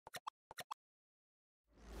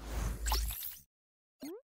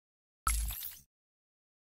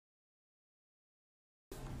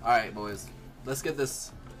Alright, boys. Let's get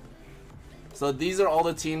this. So these are all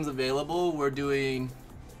the teams available. We're doing...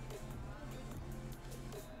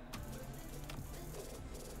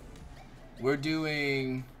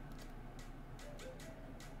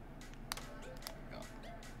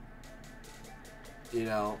 you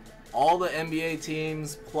know, all the NBA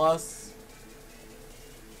teams plus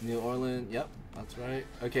New Orleans. Yep, that's right.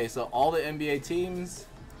 Okay, so all the NBA teams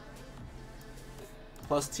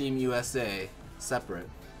plus Team USA separate.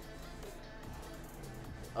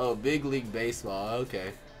 Oh, Big League Baseball.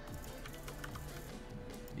 Okay.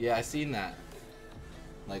 Yeah, I seen that.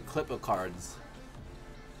 Like clip of cards.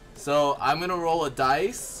 So I'm gonna roll a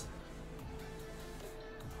dice,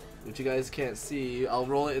 which you guys can't see. I'll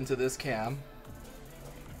roll it into this cam.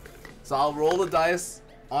 So I'll roll the dice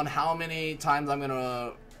on how many times I'm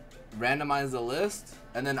gonna randomize the list,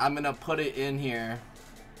 and then I'm gonna put it in here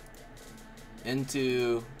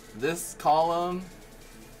into this column,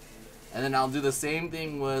 and then I'll do the same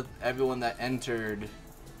thing with everyone that entered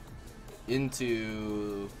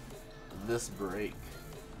into this break,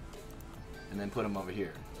 and then put them over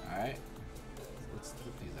here. Alright, let's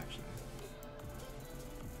flip these actually.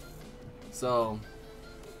 So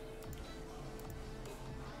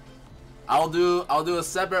I'll do a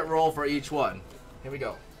separate roll for each one. Here we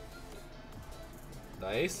go.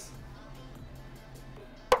 Nice.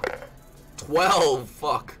 12.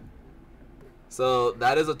 Fuck. So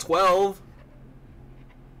that is a 12.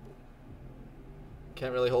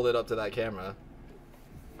 Can't really hold it up to that camera.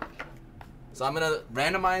 So I'm gonna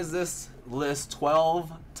randomize this list 12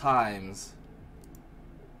 times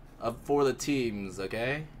for the teams,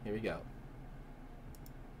 okay? Here we go.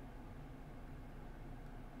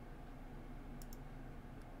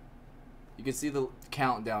 You can see the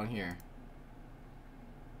count down here.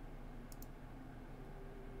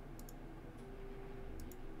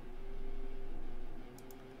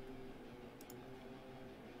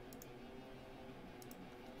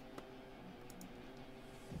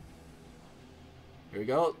 Here we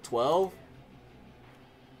go, 12.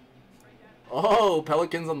 Oh,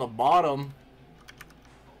 Pelicans on the bottom.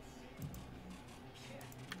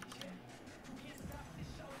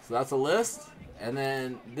 So that's a list. And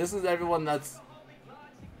then this is everyone that's...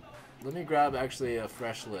 Let me grab actually a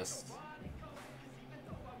fresh list.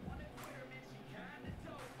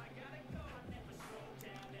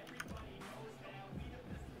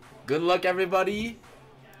 Good luck, everybody.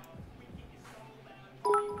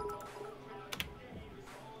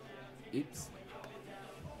 Oops.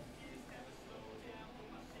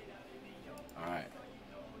 Alright.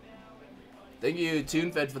 Thank you,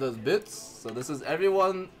 TuneFed, for those bits. So this is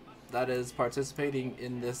everyone that is participating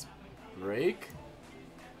in this break.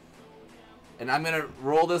 And I'm gonna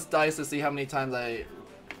roll this dice to see how many times I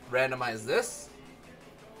randomize this.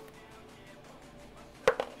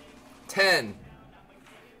 10.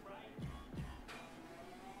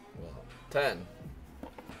 Well, 10.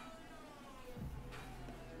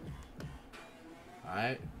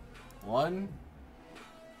 Alright. 1,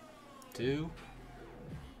 2,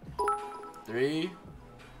 3,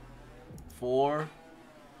 4,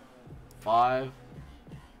 5,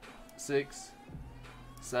 6,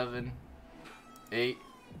 7, 8,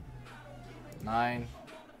 9,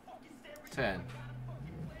 10.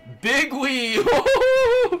 Big Wee!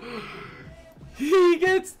 He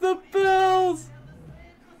gets the bells!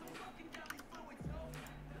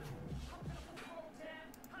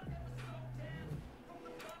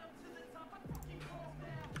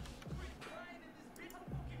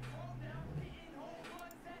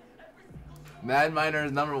 Mad Miner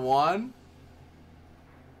is number 1.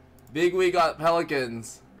 Big Wee got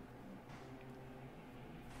Pelicans.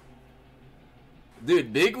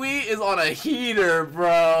 Dude, Big Wee is on a heater,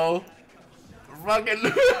 bro.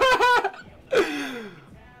 Fucking.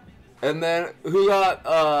 And then who got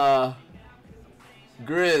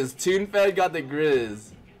Grizz? TuneFed got the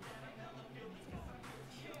Grizz.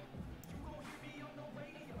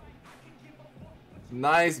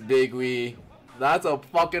 Nice, Big Wee. That's a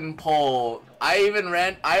fucking poll. I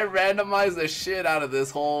randomized the shit out of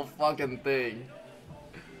this whole fucking thing.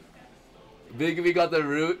 Big Wee got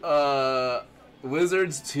the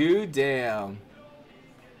Wizards too? Damn.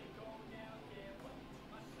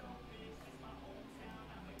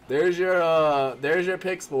 There's your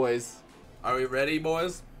picks, boys. Are we ready,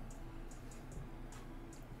 boys?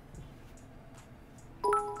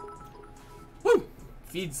 Woo!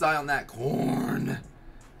 Feed Zion that corn.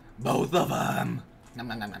 Both of them. Nom,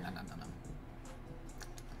 nom, nom, nom, nom, nom, nom.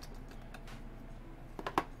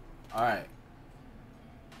 All right.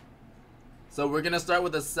 So we're gonna start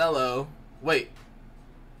with a cello. Wait.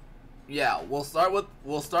 Yeah, we'll start with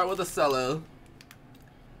a cello.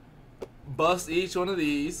 bust each one of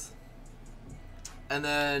these. And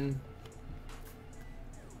then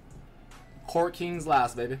Court Kings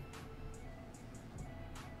last, baby.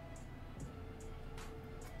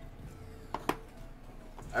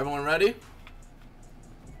 Everyone ready?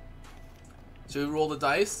 Should we roll the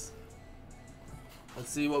dice? Let's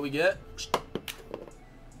see what we get.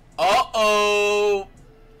 Uh-oh!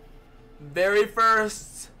 Very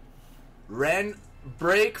first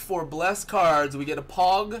break for BlessCards. We get a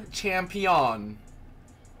Pog Champion.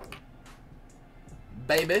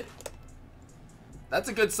 Baby. That's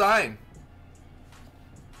a good sign.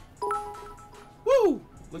 Woo!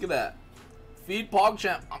 Look at that. Feed Pog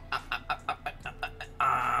Champ.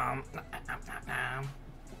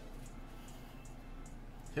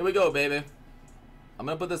 Here we go, baby. I'm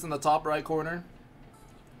gonna put this in the top right corner.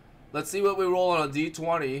 Let's see what we roll on a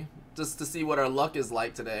D20, just to see what our luck is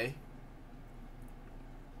like today.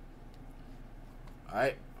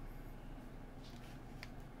 Alright.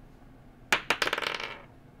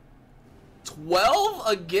 $12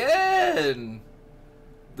 again!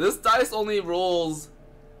 This dice only rolls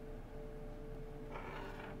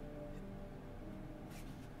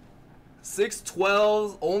six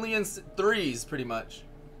 12s, only in threes, pretty much.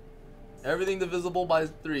 Everything divisible by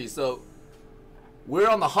 3. So we're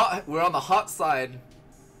on the hot side,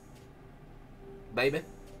 baby.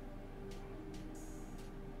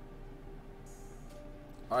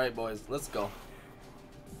 All right, boys, let's go.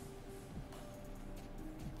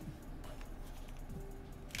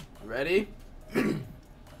 Ready?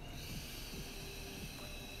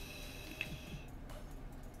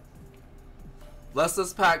 Bless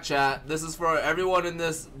this pack, chat. This is for everyone in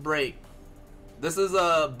this break. This is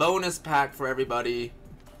a bonus pack for everybody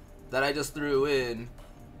that I just threw in,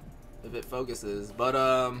 if it focuses. But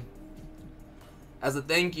as a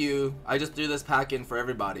thank you, I just threw this pack in for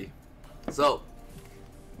everybody. So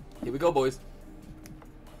here we go, boys.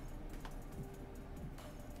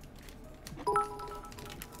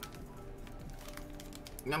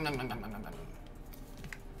 Nom, nom, nom, nom, nom, nom, nom.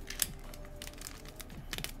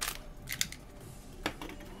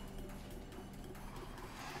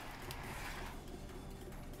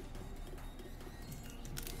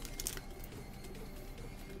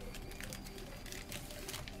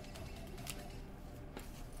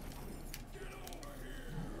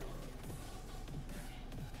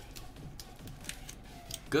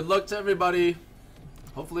 Good luck to everybody.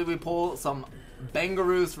 Hopefully we pull some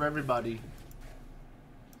bangaroos for everybody.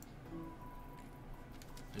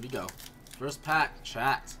 Here we go. First pack,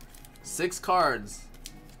 chat. 6 cards.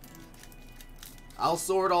 I'll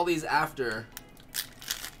sort all these after.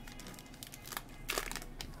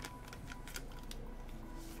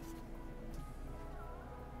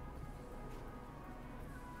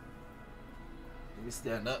 Let me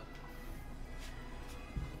stand up.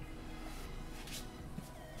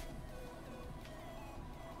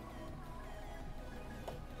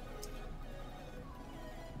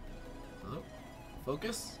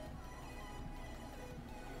 Focus.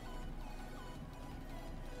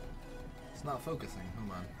 It's not focusing.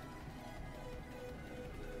 Hold on.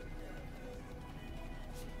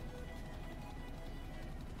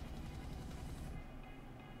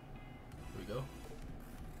 Here we go.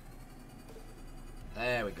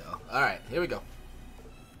 There we go. Alright, here we go.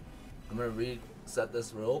 I'm gonna reset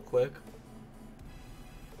this real quick.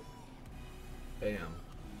 Bam.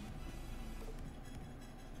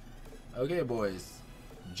 Okay, boys.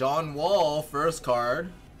 John Wall, first card.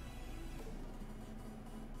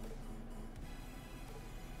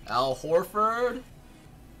 Al Horford.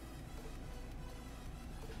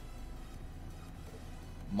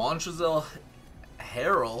 Montrezl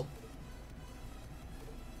Harrell.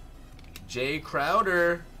 Jay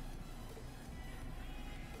Crowder.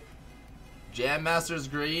 Jam Masters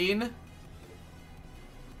Green.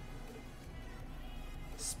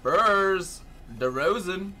 Spurs.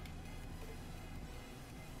 DeRozan.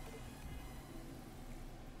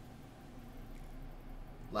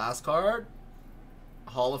 Last card,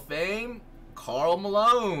 Hall of Fame, Karl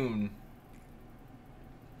Malone.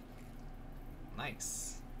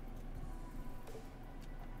 Nice.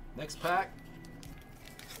 Next pack.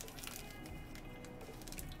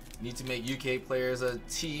 Need to make UK players a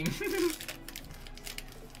team.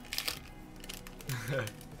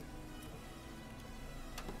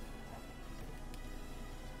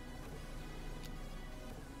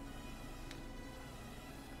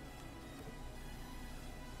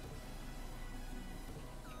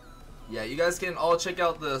 Yeah, you guys can all check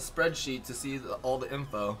out the spreadsheet to see all the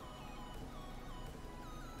info.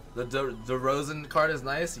 The DeRozan card is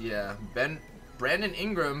nice. Yeah, Brandon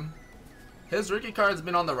Ingram, his rookie card's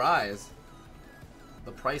been on the rise.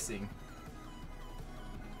 The pricing.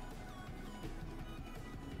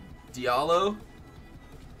 Diallo.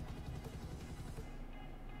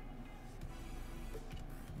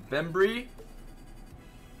 Bembry.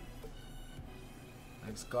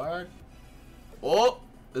 Next card. Oh,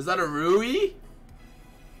 is that a Rui?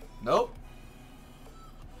 Nope.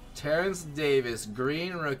 Terrence Davis,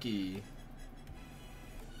 green rookie.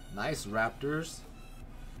 Nice Raptors.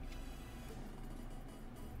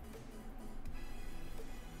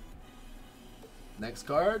 Next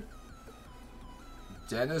card.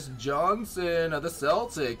 Dennis Johnson of the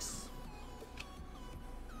Celtics.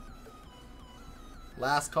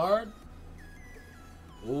 Last card.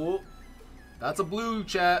 Oh, that's a blue,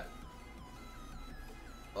 chat.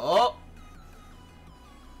 Oh.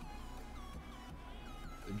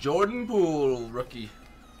 Jordan Poole, rookie.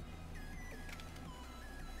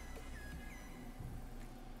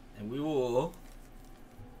 And we will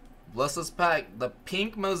bless this pack, the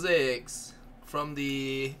pink mosaics from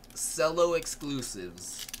the Cello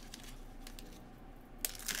exclusives.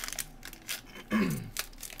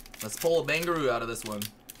 Let's pull a Bangaroo out of this one.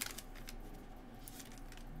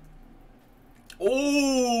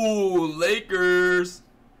 Oh, Lakers.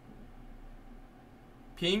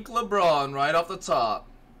 Pink LeBron right off the top.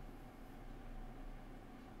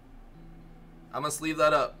 I'm gonna sleeve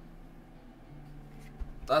that up.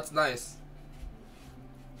 That's nice.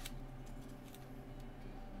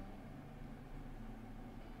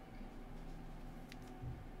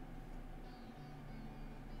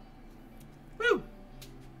 Woo!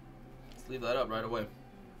 Sleeve that up right away.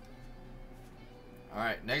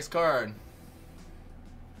 Alright, next card.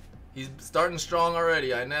 He's starting strong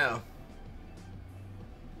already, I know.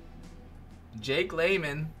 Jake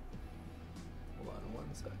Layman. Hold on one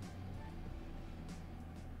sec.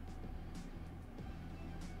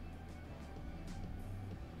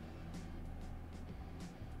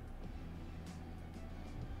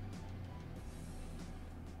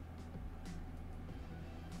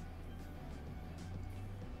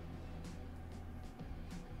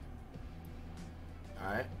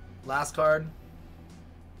 Alright, last card.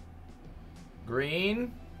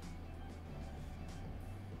 Green.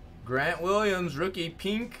 Grant Williams, rookie,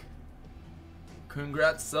 pink.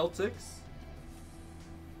 Congrats, Celtics.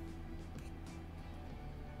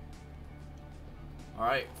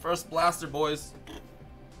 Alright, first blaster, boys.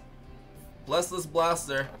 Bless this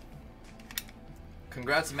blaster.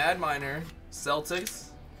 Congrats, Mad Miner, Celtics.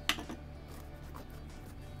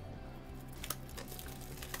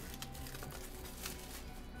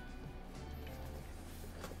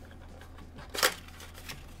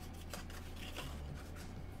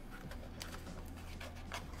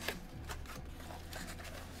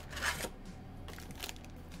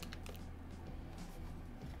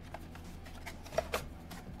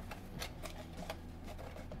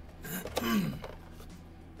 Here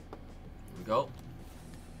we go.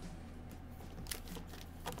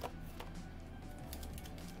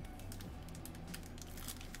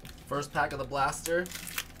 First pack of the blaster.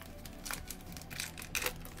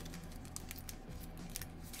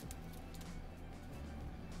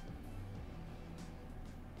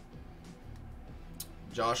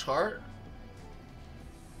 Josh Hart.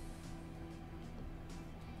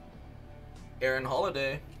 Aaron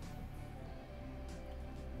Holiday.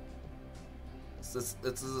 This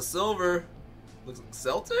is a silver. Looks like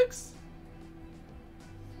Celtics?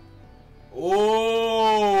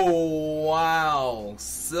 Oh, wow.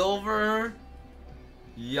 Silver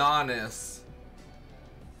Giannis.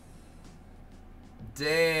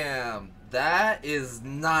 Damn. That is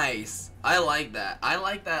nice. I like that. I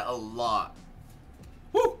like that a lot.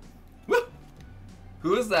 Woo! Woo!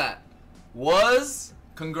 Who is that? Was?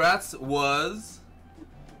 Congrats, Was.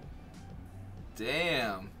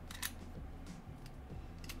 Damn.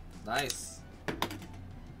 Nice.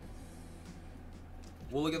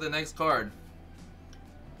 We'll look at the next card.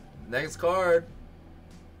 Next card.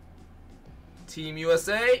 Team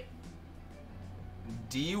USA.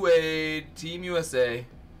 D-Wade. Team USA.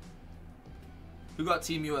 Who got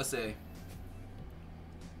Team USA?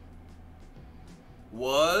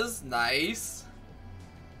 Was. Nice.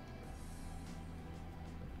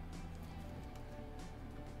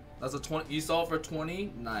 That's a 20. You saw it for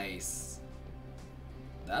 20? Nice.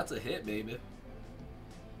 That's a hit, baby.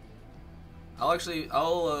 I'll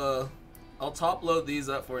top load these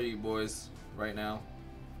up for you boys right now.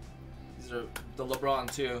 These are the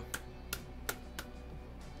LeBron too.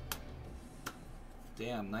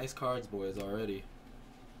 Damn, nice cards, boys, already.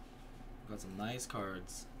 Got some nice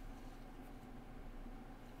cards.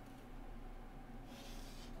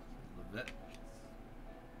 Love it.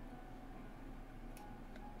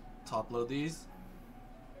 Top load these.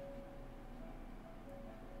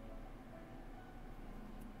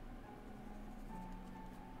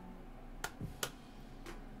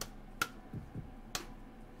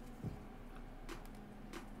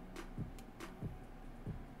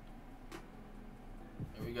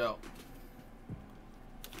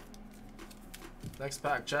 Next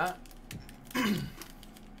pack, chat. I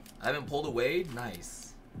haven't pulled away.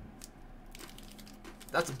 Nice.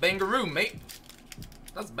 That's a bangaroo, mate.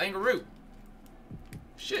 That's a bangaroo.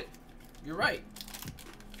 Shit. You're right.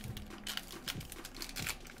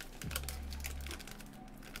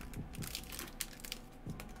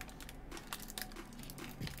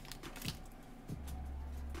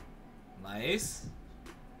 Nice.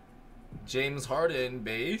 James Harden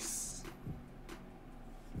base.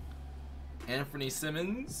 Anthony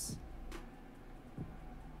Simmons.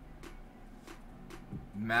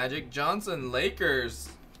 Magic Johnson Lakers.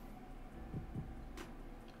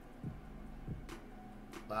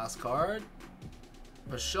 Last card.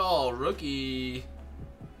 Pascal rookie.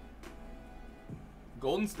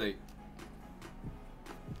 Golden State.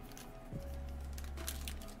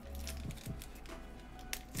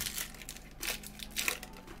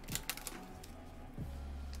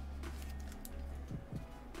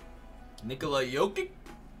 Nikola Jokic.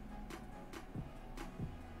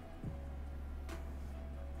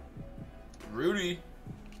 Rudy.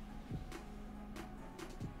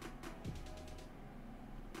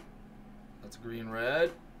 That's green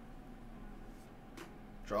red.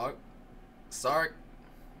 Drog. Sark.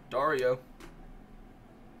 Dario.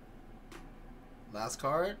 Last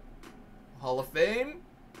card. Hall of Fame.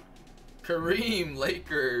 Kareem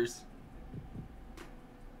Lakers.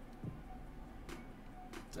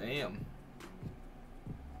 Damn.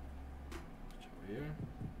 Here.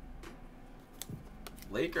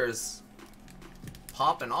 Lakers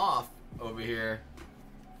popping off over here.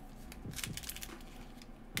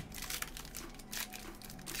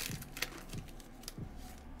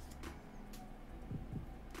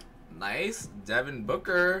 Nice. Devin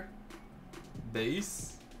Booker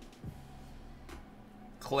base.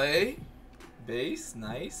 Clay base.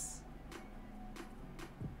 Nice.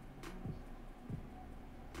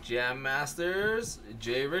 Jam Masters,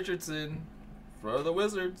 Jay Richardson for the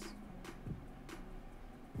Wizards.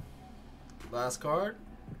 Last card.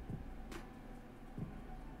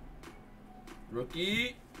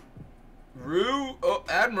 Rookie. Oh,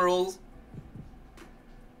 Admirals.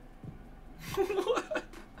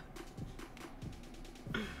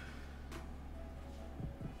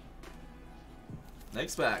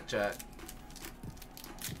 Next pack, chat.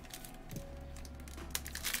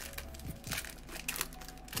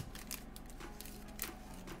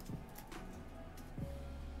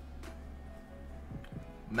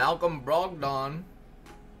 Malcolm Brogdon.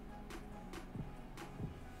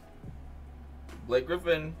 Blake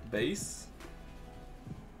Griffin, base.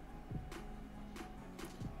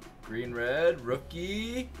 Green red,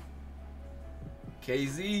 rookie.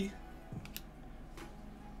 KZ.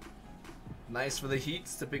 Nice for the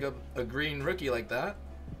Heats to pick up a green rookie like that.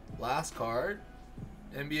 Last card.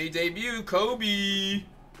 NBA debut, Kobe.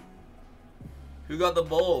 Who got the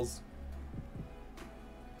Bulls?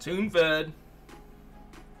 Tune Fed.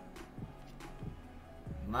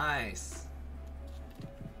 Nice.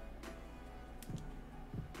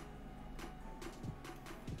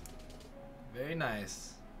 Very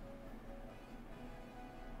nice.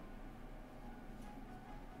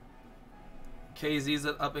 KZ's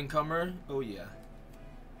an up-and-comer. Oh yeah.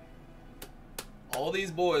 All these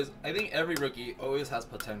boys, I think every rookie always has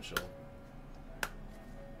potential.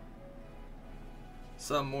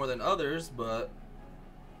 Some more than others, but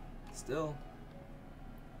still.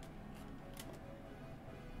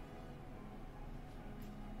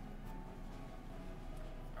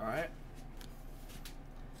 Alright.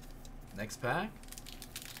 Next pack.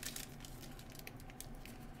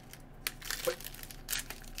 Wait.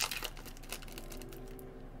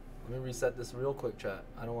 Let me reset this real quick, chat.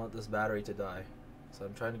 I don't want this battery to die. So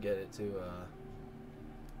I'm trying to get it to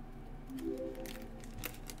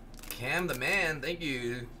Cam the Man, thank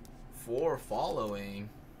you for following.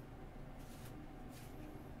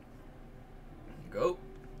 Go.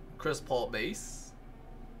 Chris Paul base.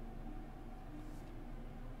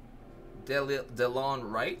 Delon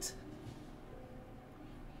Wright.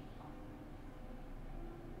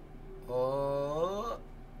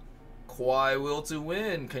 Kawhi will to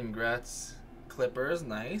win. Congrats, Clippers.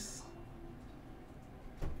 Nice.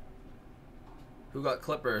 Who got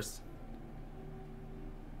Clippers?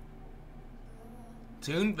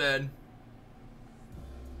 Tune Fed.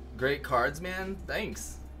 Great cards, man.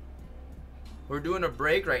 Thanks. We're doing a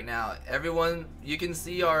break right now. Everyone, you can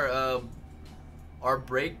see our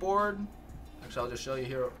break board. Actually, I'll just show you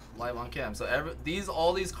here live on cam. So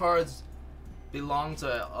all these cards belong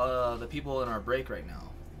to the people in our break right now.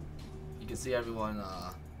 You can see everyone,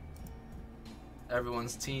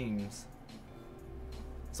 everyone's teams.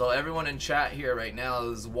 So everyone in chat here right now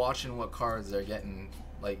is watching what cards they're getting,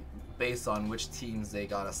 like based on which teams they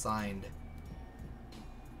got assigned. There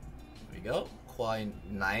we go. Quite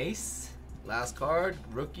nice. Last card,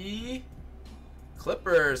 rookie.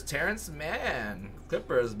 Clippers, Terrence Mann.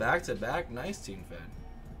 Clippers back to back. Nice, Team Fed.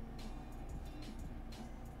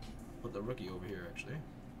 Put the rookie over here, actually.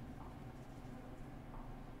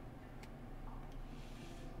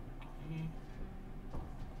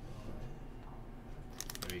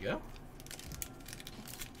 There you go.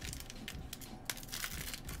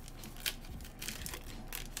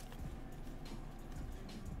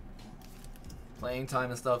 Playing time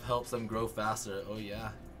and stuff helps them grow faster. Oh yeah,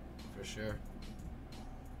 for sure.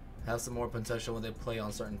 Have some more potential when they play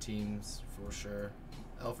on certain teams, for sure.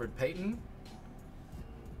 Alfred Payton.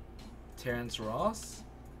 Terrence Ross.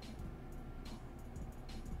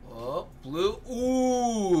 Oh, blue.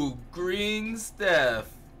 Ooh, green Steph.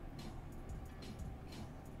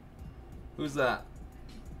 Who's that?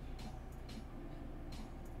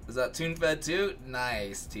 Is that Toon Fed too?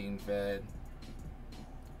 Nice, Toon Fed.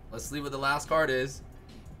 Let's see what the last card is.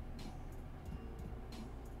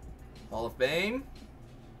 Hall of Fame.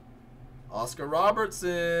 Oscar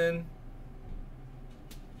Robertson.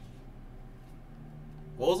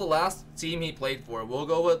 What was the last team he played for? We'll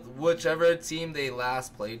go with whichever team they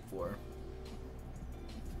last played for.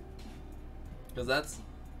 Because that's...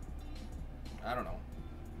 I don't know.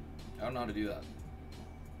 I don't know how to do that.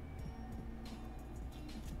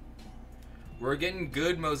 We're getting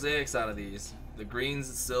good mosaics out of these. The greens,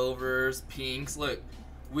 silvers, pinks. Look,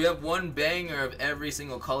 we have one banger of every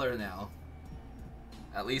single color now.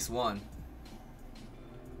 At least one.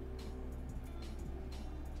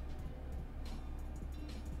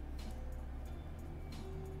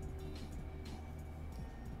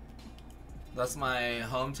 That's my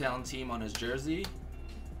hometown team on his jersey.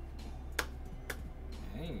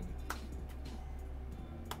 Dang.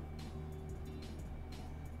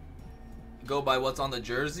 Go by what's on the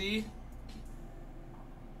jersey.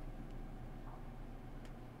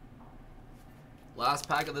 Last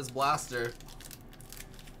pack of this blaster.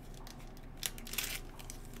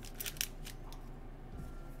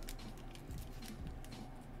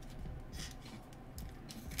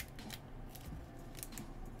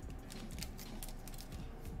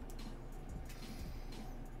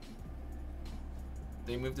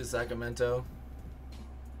 They moved to Sacramento.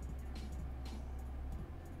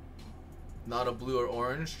 Not a blue or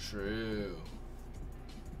orange? True.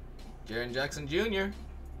 Jaren Jackson Jr.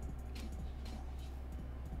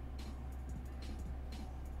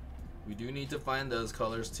 We do need to find those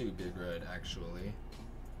colors too, Big Red, actually.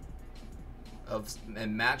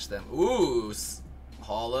 And match them. Ooh,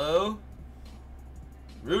 hollow.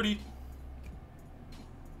 Rudy.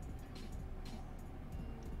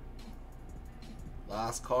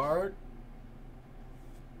 Last card.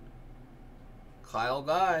 Kyle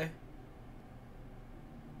Guy.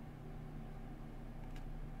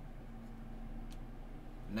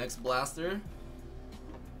 Next blaster.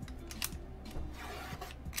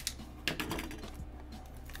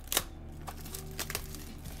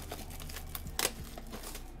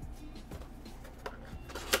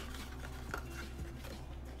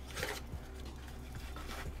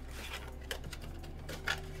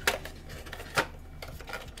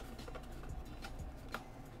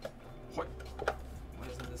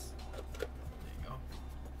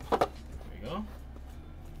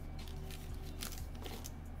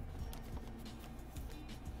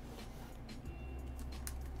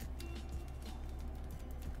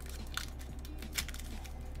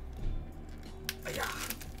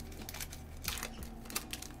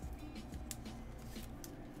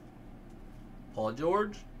 Paul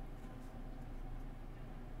George.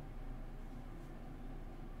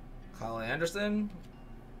 Kyle Anderson.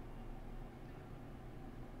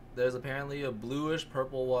 There's apparently a bluish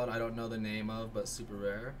purple one I don't know the name of, but super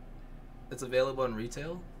rare. It's available in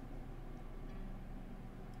retail.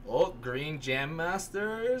 Oh, Green Jam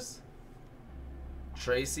Masters.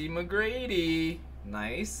 Tracy McGrady.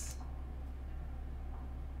 Nice.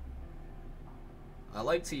 I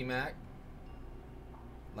like T-Mac.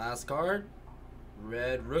 Last card.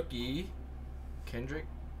 Red rookie. Kendrick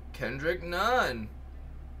Nunn.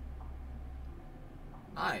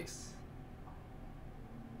 Nice.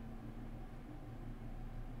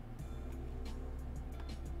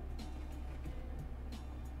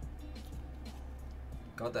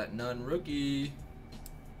 Got that Nunn rookie.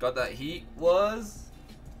 Got that Heat was.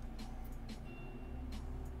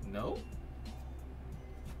 No.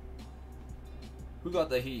 Who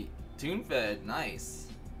got the Heat? Toon Fed. Nice.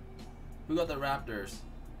 Who got the Raptors?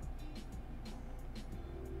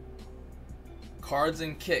 Cards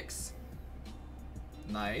and Kicks.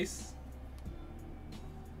 Nice.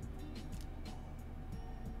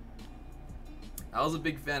 I was a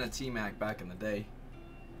big fan of T-Mac back in the day.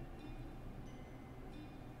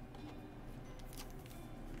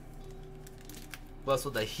 Plus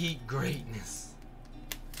with the Heat greatness.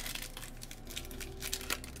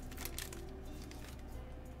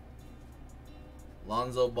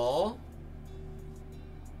 Lonzo Ball.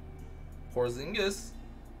 Porzingis.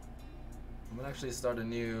 I'm gonna actually start a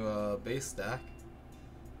new base stack.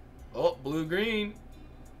 Oh, blue-green.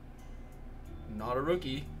 Not a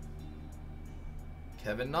rookie.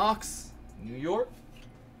 Kevin Knox, New York.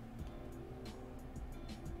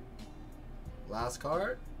 Last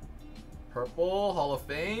card. Purple, Hall of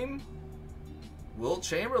Fame. Wilt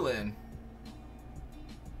Chamberlain.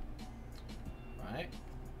 Alright.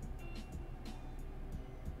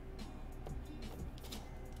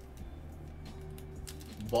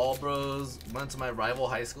 Ball Bros went to my rival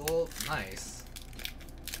high school. Nice.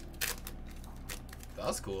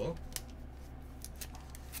 That's cool.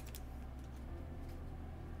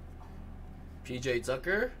 PJ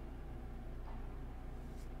Tucker.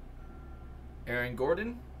 Aaron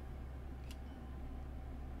Gordon.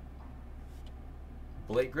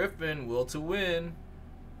 Blake Griffin, Will to Win.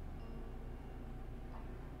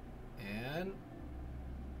 And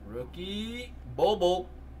rookie Bobo.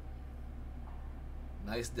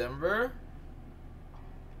 Nice Denver.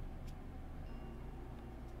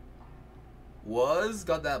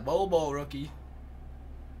 Got that Bobo rookie.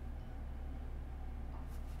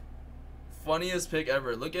 Funniest pick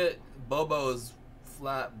ever. Look at Bobo's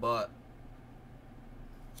flat butt.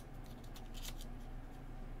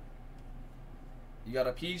 You got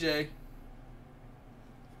a PJ. Here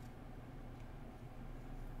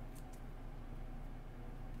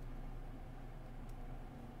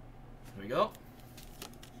we go.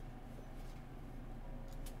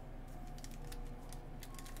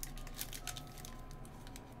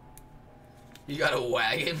 You got a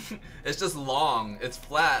wagon? It's just long. It's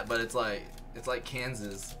flat, but it's like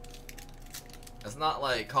Kansas. It's not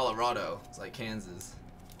like Colorado. It's like Kansas.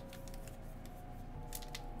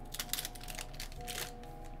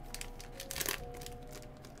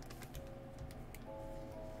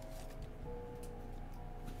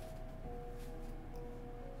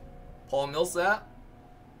 Paul Millsap.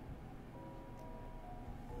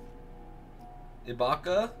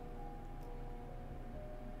 Ibaka.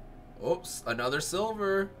 Oops, another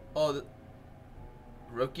silver. Oh,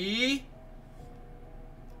 rookie.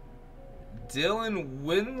 Dylan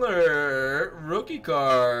Windler, rookie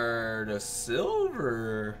card, a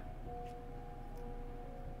silver.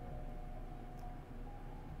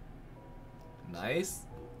 Nice.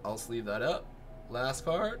 I'll sleeve that up. Last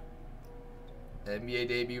card. NBA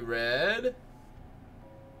debut red.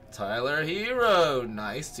 Tyler Hero.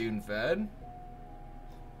 Nice, Tune Fed.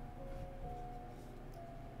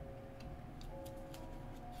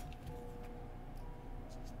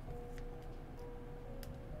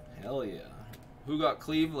 Hell yeah. Who got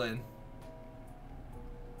Cleveland?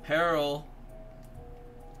 Harrell.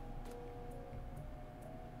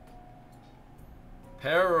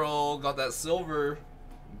 Harrell got that silver.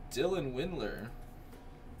 Dylan Windler.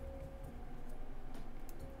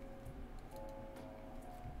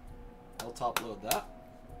 I'll top load that.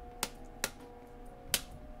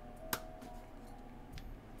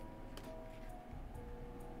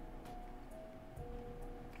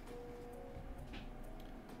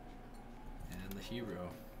 And the hero.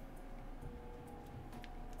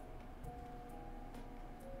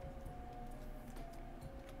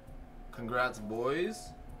 Congrats, boys,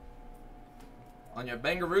 on your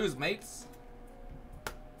bangaroos, mates.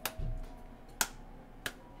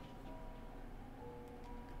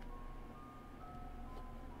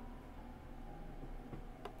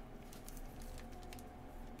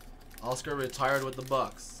 Oscar retired with the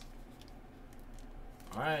Bucks.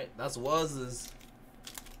 All right, that's Waz's.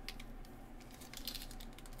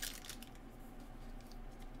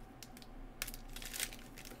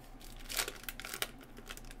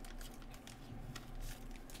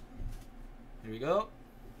 Here we go.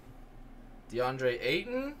 DeAndre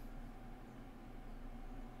Ayton.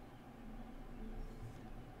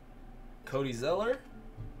 Cody Zeller.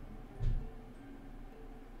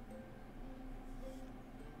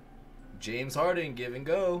 James Harden, give and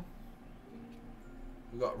go.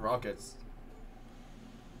 We got Rockets.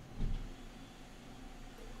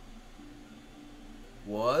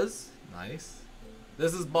 Nice.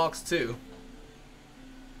 This is box 2.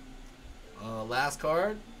 Last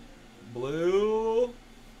card. Blue.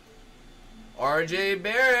 RJ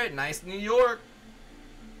Barrett, nice New York.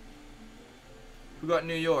 Who got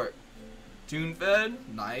New York? Tune Fed,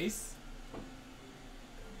 nice.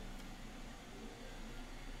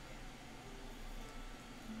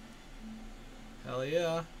 Hell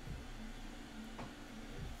yeah.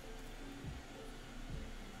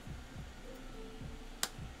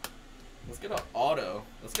 Let's get an auto.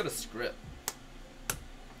 Let's get a script.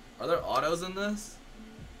 Are there autos in this?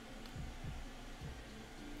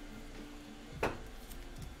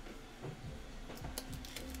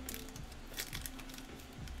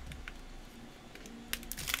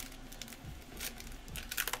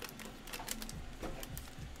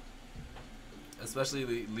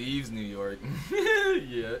 Especially leaves New York.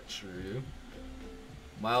 Yeah, true.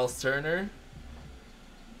 Miles Turner.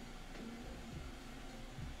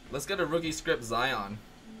 Let's get a rookie script Zion.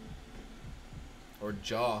 Or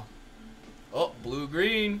Jaw. Oh,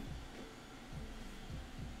 blue-green.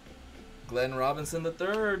 Glenn Robinson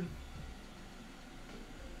III.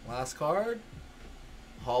 Last card.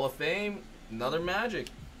 Hall of Fame. Another Magic.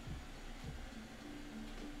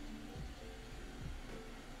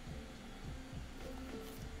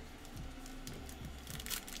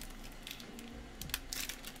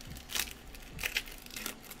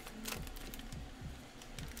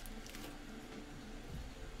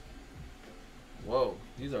 Whoa,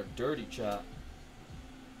 these are dirty, chat.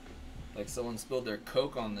 Like someone spilled their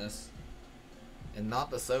Coke on this. And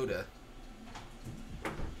not the soda.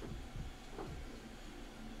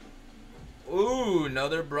 Ooh,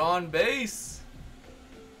 another Braun base.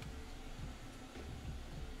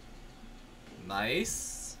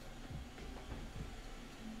 Nice.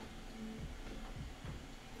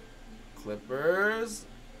 Clippers.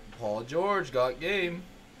 Paul George got game.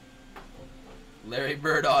 Larry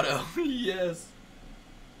Bird auto. Yes.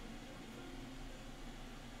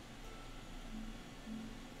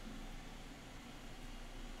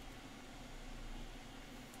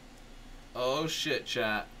 Oh shit,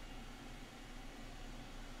 chat.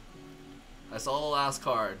 I saw the last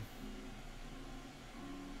card.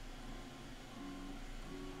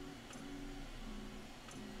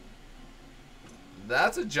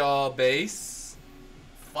 That's a jaw base.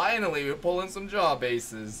 Finally, we're pulling some jaw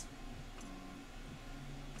bases.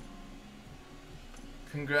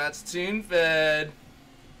 Congrats, TuneFed.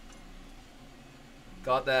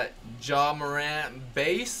 Got that Ja Morant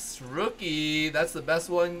base rookie. That's the best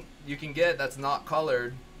one you can get that's not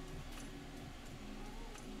colored.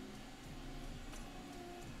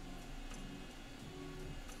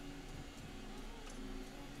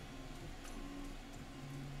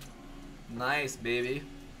 Nice, baby.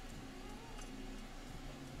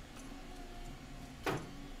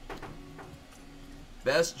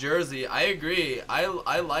 Best jersey. I agree.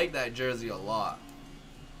 I like that jersey a lot.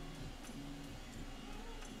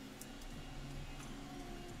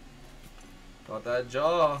 Got that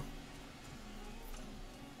jaw.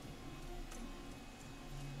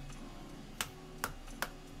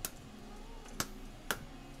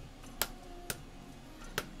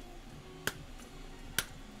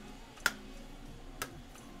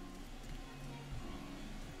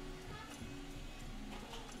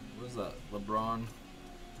 What is that? LeBron.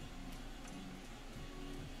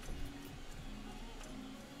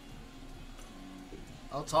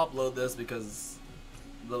 I'll top load this because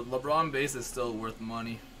the LeBron base is still worth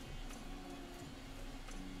money.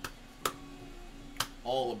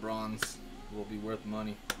 All LeBrons will be worth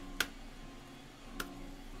money.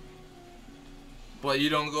 But you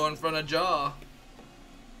don't go in front of Ja.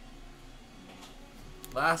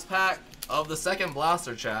 Last pack of the second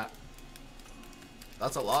blaster, chat.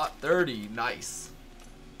 That's a lot. 30. Nice.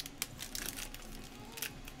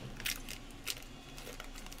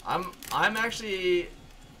 I'm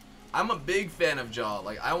a big fan of Ja.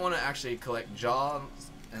 Like, I want to actually collect Ja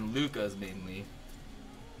and Luka's mainly.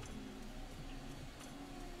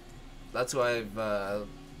 That's who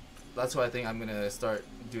that's who I think I'm gonna start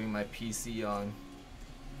doing my PC on.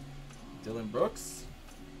 Dylan Brooks.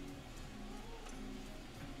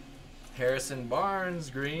 Harrison Barnes,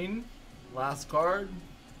 green. Last card.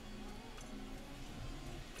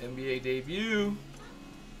 NBA debut.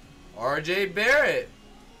 RJ Barrett.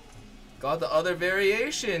 Got the other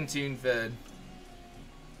variation, TuneFed.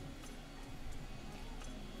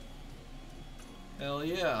 Hell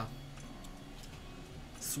yeah.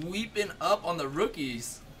 Sweeping up on the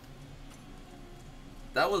rookies.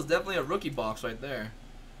 That was definitely a rookie box right there.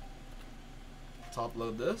 Top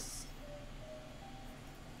load this.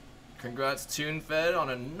 Congrats, TuneFed, on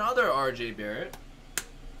another RJ Barrett.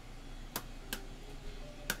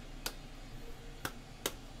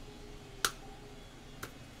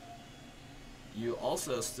 You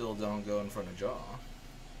also still don't go in front of Ja.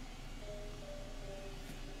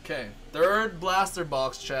 Okay, third blaster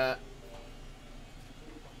box, chat.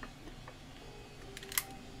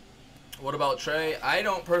 What about Trey? I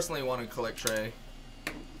don't personally want to collect Trey.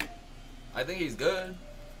 I think he's good.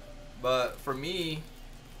 But for me,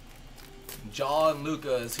 Jaw and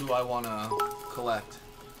Luca is who I want to collect.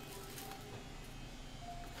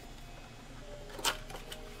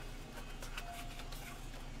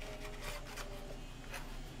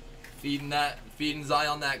 Feeding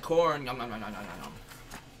Zion that corn. Yum, yum, yum, yum, yum, yum.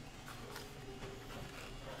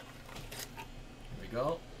 Here we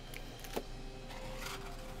go.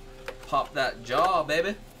 Pop that Jaw,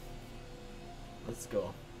 baby. Let's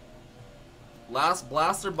go. Last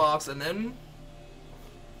blaster box, and then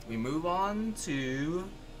we move on to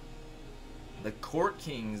the Court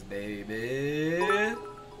Kings, baby.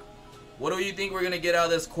 What do you think we're gonna get out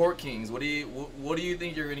of this Court Kings? What do you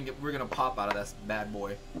think we're gonna pop out of this bad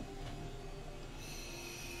boy?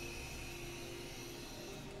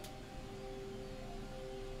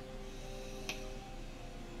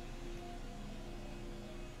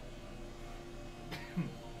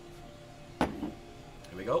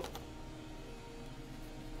 Here we go.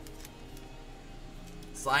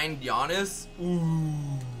 Signed Giannis.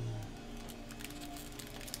 Ooh.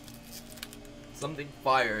 Something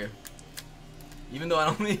fire. Even though I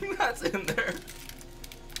don't think that's in there.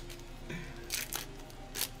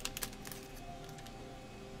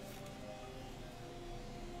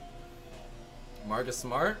 Marcus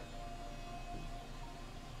Smart.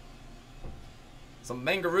 Some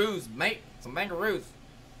Mangaroos, mate. Some Mangaroos.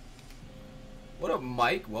 What up,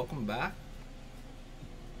 Mike? Welcome back.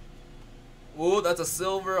 Ooh, that's a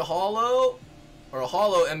silver hollow. Or a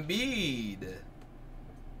hollow Embiid.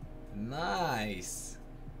 Nice.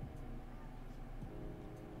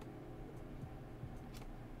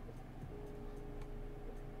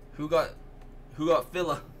 Who got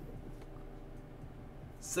Phila?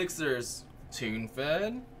 Sixers. Tune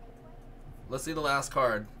Fed. Let's see the last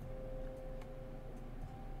card.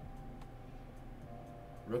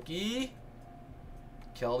 Rookie.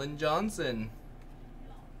 Keldon Johnson.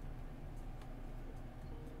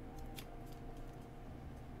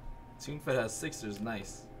 Tune Fed has Sixers.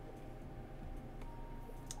 Nice.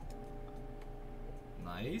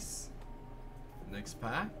 Nice. Next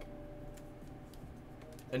pack.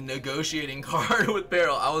 A negotiating card with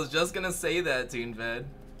Barrel. I was just gonna say that, Tune Fed.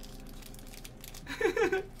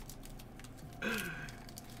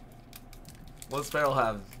 What's Barrel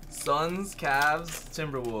have? Suns, Cavs,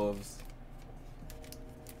 Timberwolves.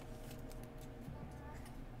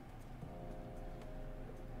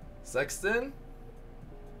 Sexton.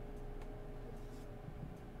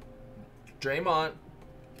 Draymond.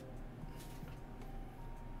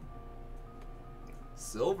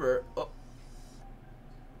 Silver. Oh.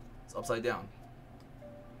 It's upside down.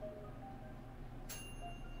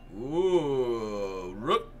 Ooh.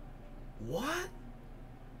 Rook. What?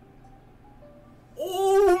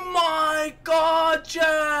 Oh my god,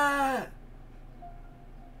 chat!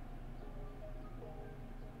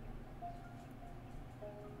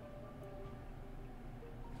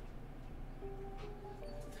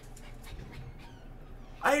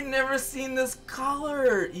 I've never seen this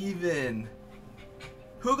color even.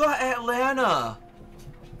 Who got Atlanta?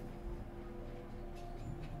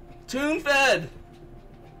 Tune Fed.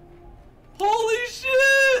 Holy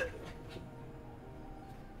shit!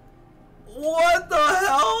 What the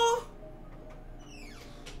hell?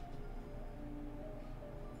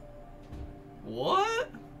 What?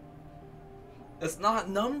 It's not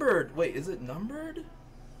numbered. Wait, is it numbered?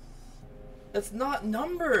 It's not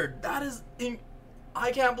numbered. That is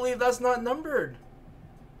I can't believe that's not numbered.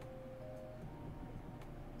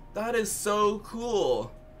 That is so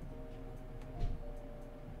cool.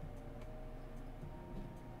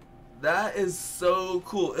 That is so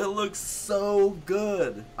cool. It looks so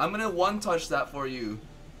good. I'm gonna one-touch that for you.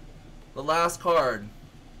 The last card.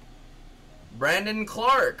 Brandon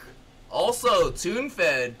Clark. Also, Tune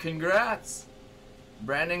Fed. Congrats.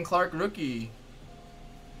 Brandon Clark rookie.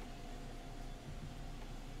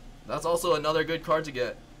 That's also another good card to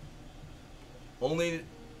get. Only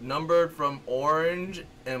numbered from orange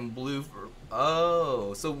and blue.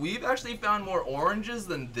 Oh, so we've actually found more oranges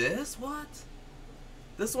than this? What?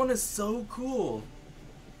 This one is so cool.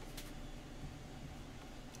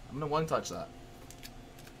 I'm gonna one-touch that.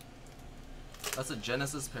 That's a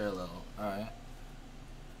Genesis parallel. Alright.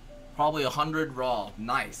 Probably 100 raw.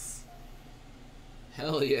 Nice.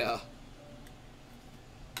 Hell yeah.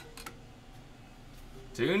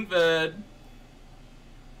 Tune Fed.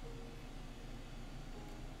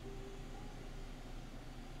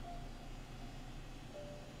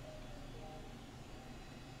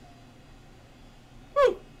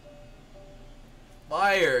 Woo!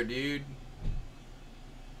 Fire, dude.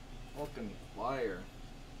 Fucking fire.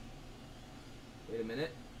 Wait a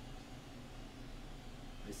minute.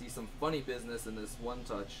 Let me see some funny business in this one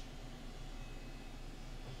touch.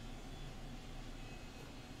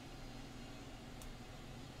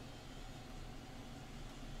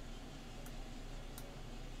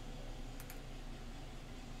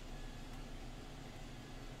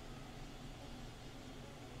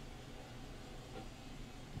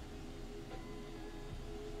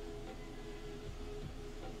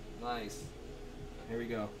 Nice. Here we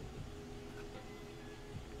go.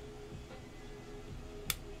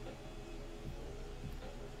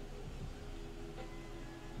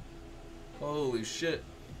 Holy shit.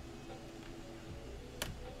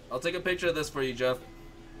 I'll take a picture of this for you, Jeff.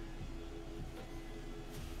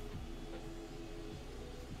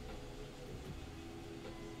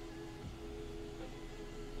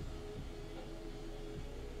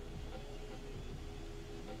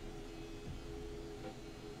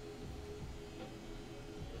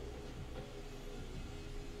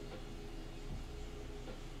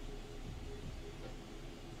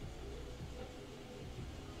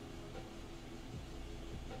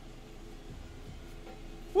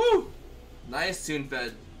 Woo! Nice tune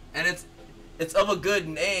fed. And it's of a good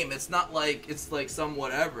name. It's not like it's like some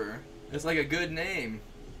whatever. It's like a good name.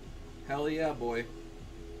 Hell yeah, boy.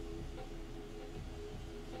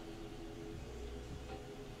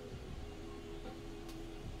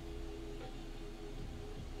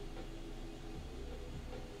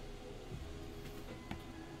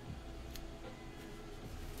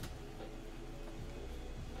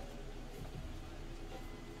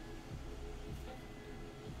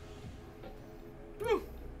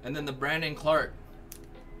 And then the Brandon Clark.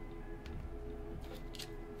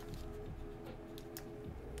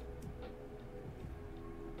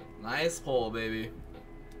 Nice pull, baby.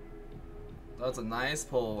 That's a nice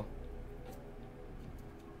pull.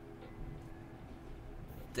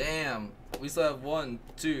 Damn. We still have 1,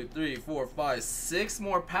 2, 3, 4, 5, 6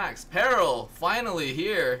 more packs. Peril, finally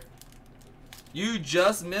here. You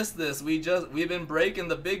just missed this. We've been breaking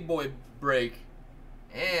the big boy break.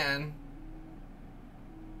 And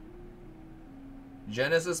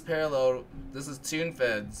Genesis Parallel, this is Tune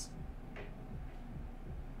Feds.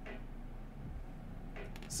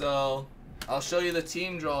 So, I'll show you the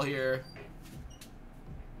team draw here.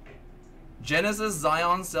 Genesis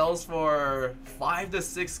Zion sells for 5 to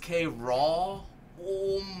 6K raw.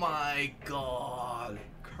 Oh my god.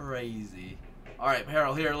 Crazy. Alright,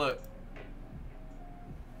 Peril, here, look.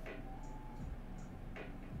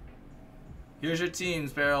 Here's your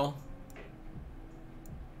teams, Peril.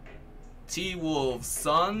 T-Wolves,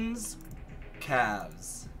 Suns,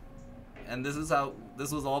 Cavs. And this was all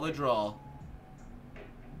the draw.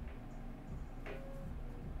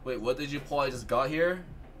 Wait, what did you pull? I just got here?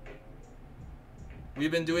 We've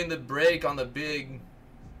been doing the break on the big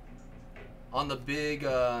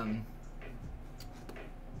the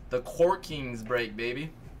Court Kings break, baby.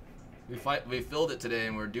 We filled it today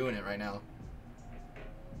and we're doing it right now.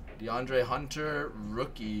 DeAndre Hunter,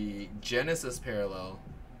 rookie, Genesis Parallel.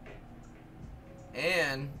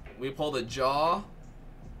 And we pulled a Jaw,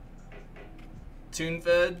 Tune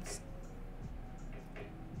Feds.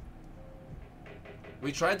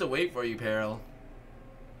 We tried to wait for you, Peril.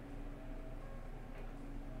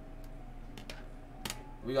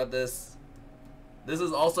 We got this. This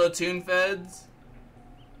is also Tune Feds.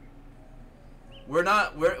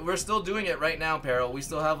 We're still doing it right now, Peril. We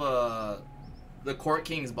still have the Court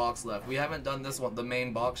Kings box left. We haven't done this one, the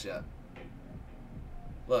main box yet.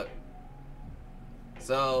 Look.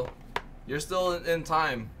 So, you're still in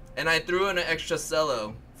time. And I threw in an extra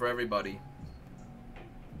cello for everybody.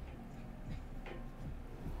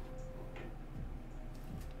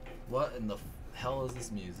 What in the hell is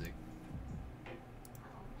this music?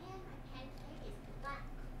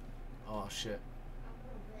 Oh shit.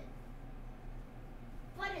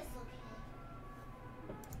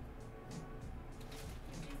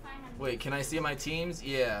 Wait, can I see my teams?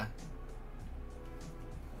 Yeah.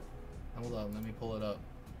 Hold on, let me pull it up.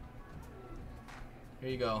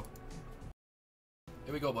 Here you go.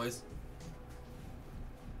 Here we go, boys.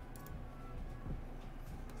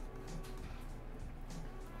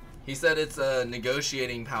 He said it's a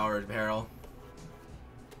negotiating powered Peril.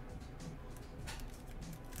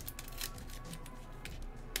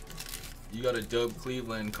 You got a dope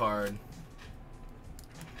Cleveland card.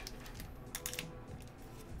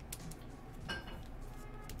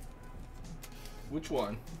 Which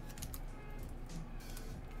one?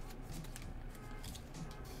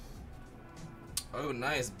 Oh,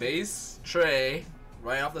 nice. Base tray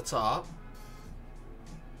right off the top.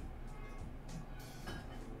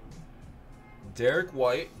 Derek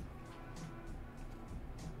White.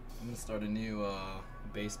 I'm gonna start a new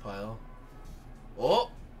base pile.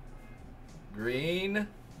 Oh, Green.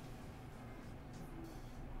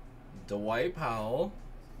 Dwight Powell.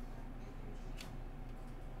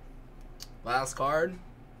 Last card.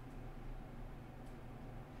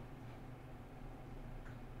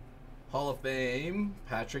 Hall of Fame,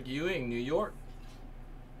 Patrick Ewing, New York.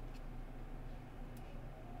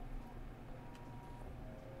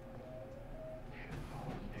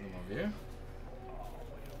 Put him over here.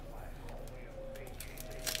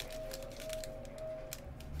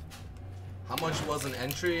 How much was an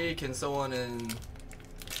entry? Can someone in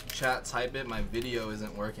chat type it? My video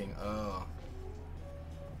isn't working. Oh.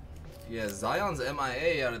 Yeah, Zion's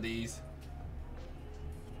MIA out of these.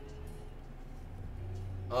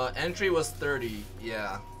 Entry was 30.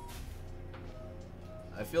 Yeah.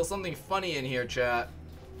 I feel something funny in here, chat.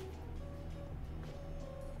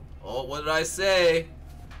 Oh, what did I say?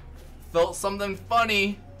 Felt something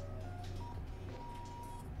funny.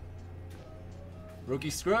 Rookie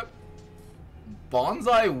script.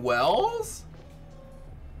 Bonsai Wells?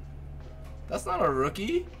 That's not a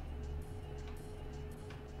rookie.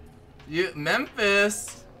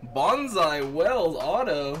 Memphis. Bonsai Wells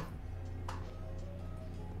auto.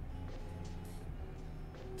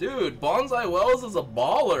 Dude, Bonsai Wells is a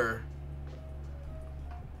baller.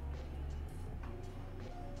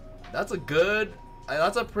 That's a good,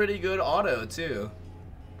 that's a pretty good auto too.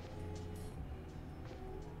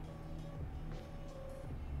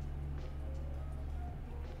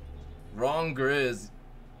 Wrong Grizz.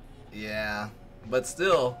 Yeah, but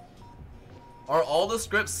still. Are all the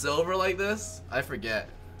scripts silver like this? I forget.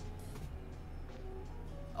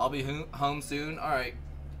 I'll be home soon. Alright.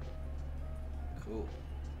 Cool.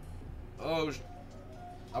 Oh,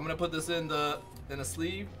 I'm gonna put this in a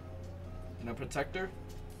sleeve, in a protector.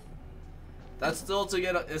 That's still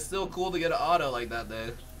it's still cool to get an auto like that,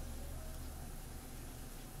 though.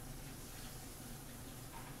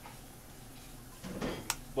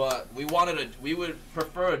 But we would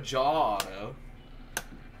prefer a jaw auto.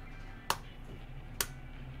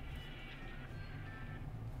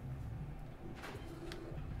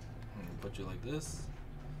 I'm gonna put you like this.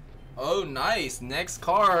 Oh, nice. Next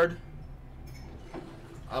card.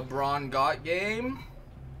 A Braun Gott game.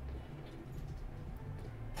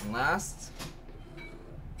 And last.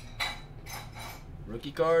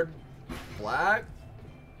 Rookie card. Black.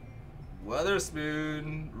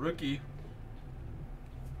 Weatherspoon. Rookie.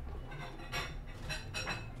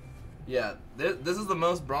 Yeah, this is the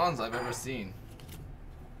most bronze I've ever seen.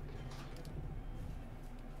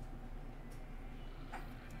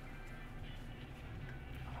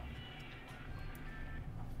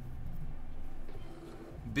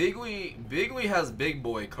 Bigwee has big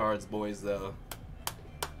boy cards, boys, though.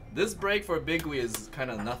 This break for Bigwee is kind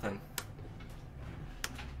of nothing.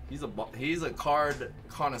 He's a card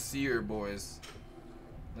connoisseur, boys.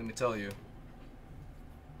 Let me tell you.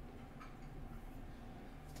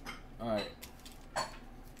 All right.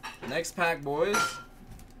 Next pack, boys.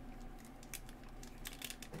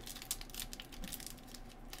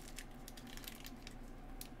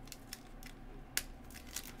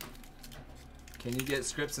 Can you get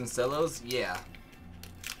scripts and cellos? Yeah.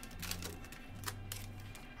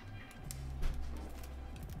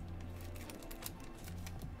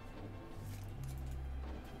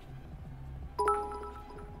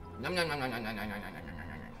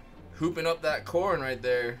 Hooping up that corn right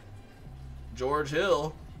there. George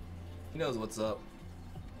Hill. He knows what's up.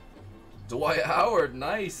 Dwight Howard,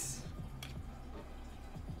 nice.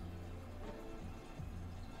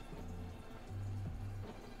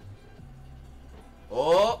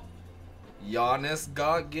 Oh, Giannis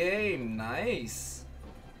got game. Nice.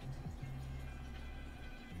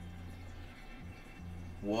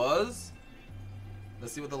 Was.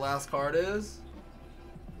 Let's see what the last card is.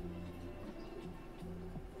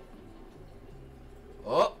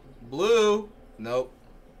 Oh, blue. Nope.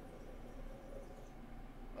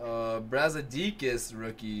 Brazadikis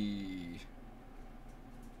rookie.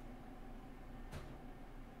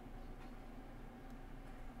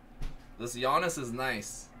 This Giannis is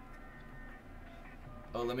nice.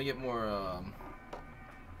 Oh, let me get more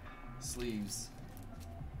sleeves.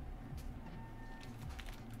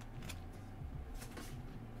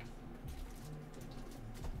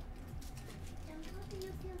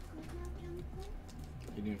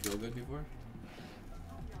 You didn't feel good before?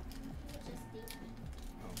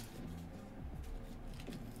 Oh.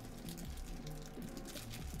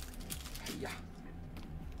 Yeah.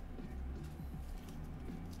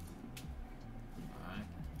 Alright.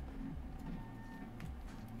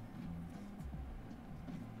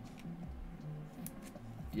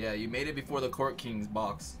 Yeah, you made it before the Court Kings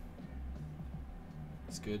box.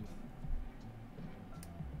 It's good.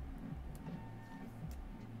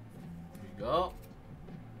 go.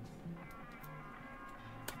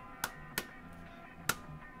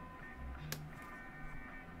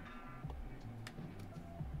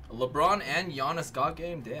 A LeBron and Giannis got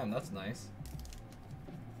game? Damn, that's nice.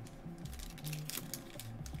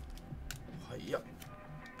 Yep.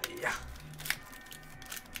 Yeah.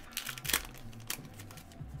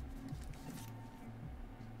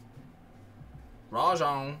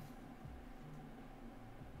 Rajon.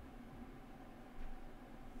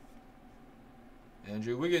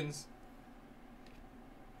 Andrew Wiggins.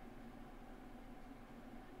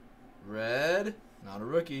 Red. Not a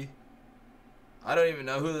rookie. I don't even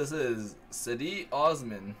know who this is. Sadi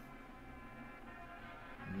Osman.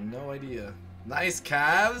 No idea. Nice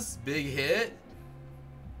Cavs. Big hit.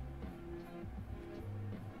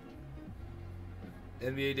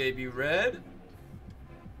 NBA debut red.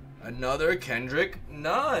 Another Kendrick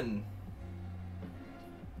Nunn.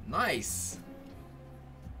 Nice.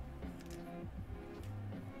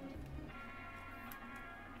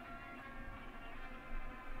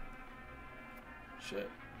 Shit.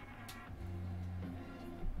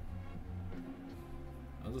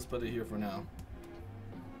 I'll just put it here for now.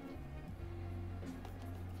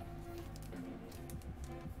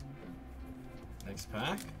 Next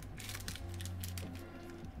pack.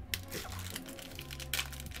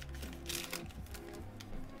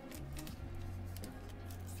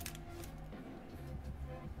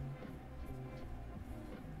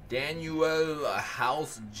 Daniel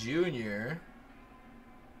House Jr.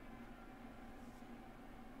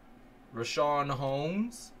 Rashawn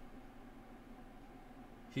Holmes.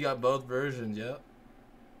 He got both versions, yep.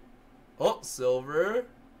 Oh, silver.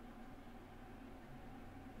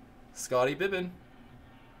 Scottie Pippen.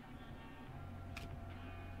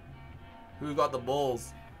 Who got the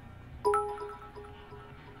Bulls?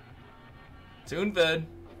 Tune fed.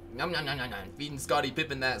 Yum, yum, yum, yum, yum. Feeding Scottie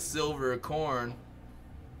Pippen that silver corn.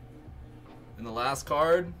 And the last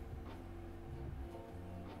card.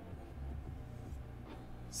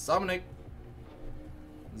 Summoning.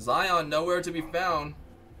 Zion nowhere to be found.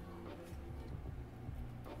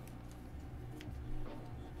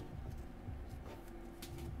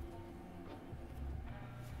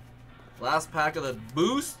 Last pack of the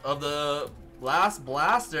boost of the last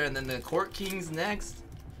blaster, and then the Court Kings next.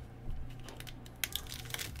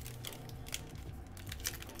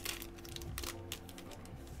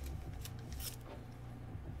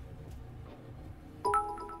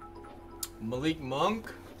 Malik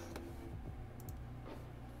Monk.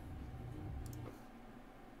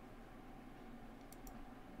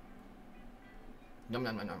 Yum,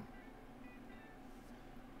 yum, yum, yum.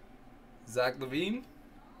 Zach LaVine.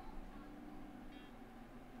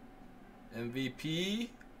 MVP.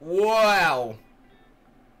 Wow.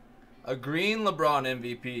 A green LeBron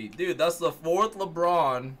MVP. Dude, that's the 4th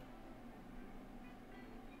LeBron.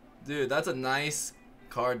 Dude, that's a nice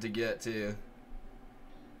card to get too.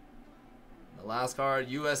 The last card,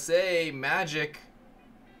 USA Magic.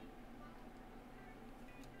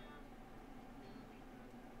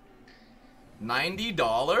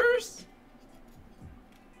 $90?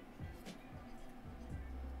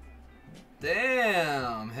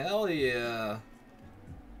 Damn, hell yeah.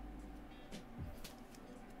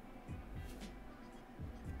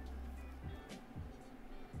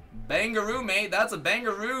 Bangaroo, mate. That's a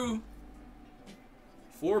bangaroo.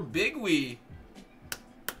 For Big Wee.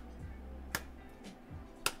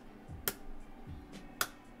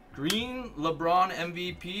 Green LeBron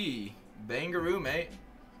MVP. Bangaroo, mate.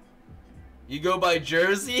 You go by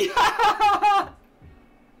jersey?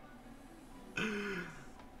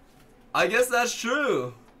 I guess that's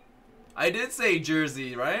true. I did say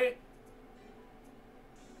jersey, right?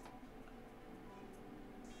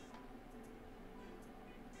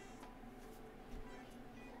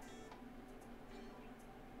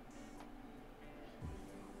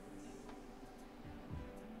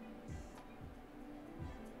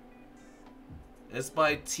 It's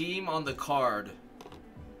by team on the card.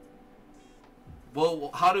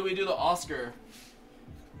 Well, how do we do the Oscar?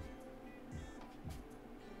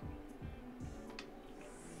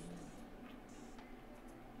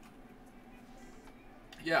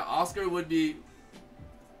 Yeah, Oscar would be...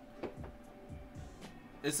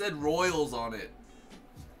 It said Royals on it.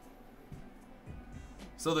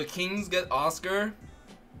 So the Kings get Oscar.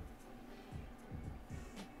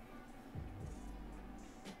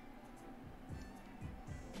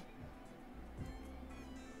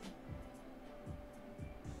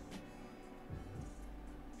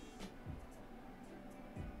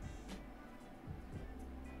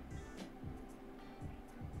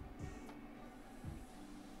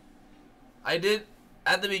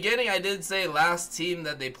 At the beginning, I did say last team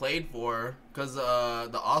that they played for, because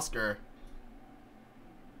the Oscar.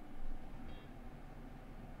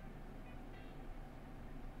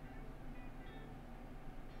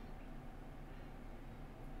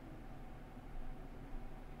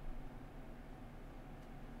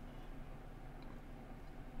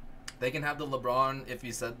 They can have the LeBron if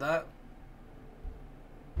you said that.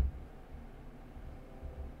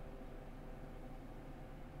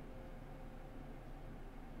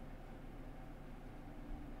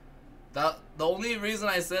 The only reason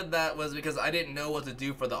I said that was because I didn't know what to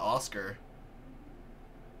do for the Oscar.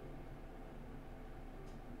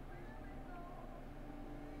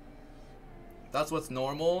 That's what's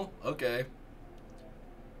normal? Okay.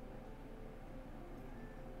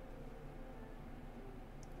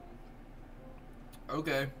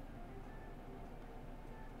 Okay.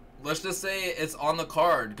 Let's just say it's on the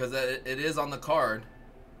card, because it is on the card.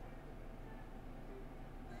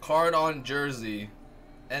 Card on jersey.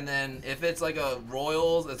 And then if it's like a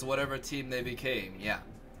Royals, it's whatever team they became. Yeah.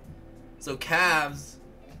 So Cavs.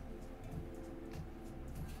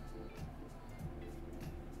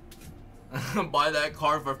 Buy that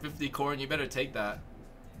card for 50 corn. You better take that.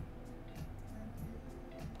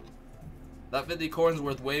 That 50 corn's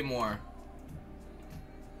worth way more.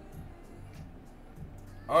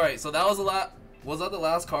 Alright, so that was the last. Was that the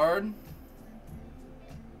last card?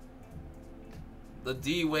 The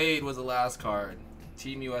D Wade was the last card.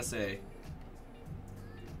 Team USA.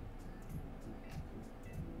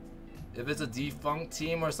 If it's a defunct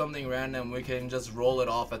team or something random, we can just roll it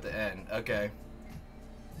off at the end. Okay.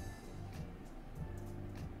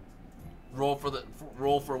 Roll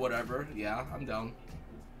for whatever. Yeah, I'm down.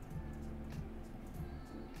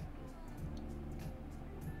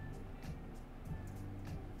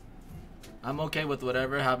 I'm okay with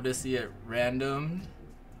whatever. Happy to see it random.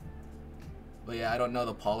 But yeah, I don't know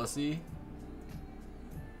the policy.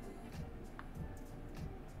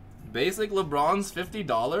 Basic LeBron's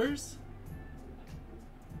 $50?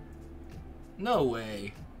 No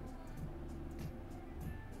way.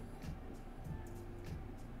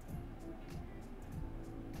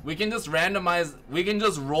 We can just randomize. We can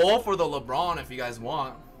just roll for the LeBron if you guys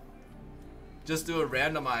want. Just do a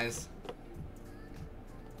randomize.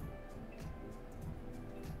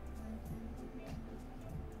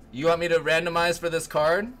 You want me to randomize for this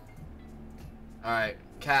card? Alright,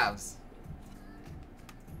 Cavs.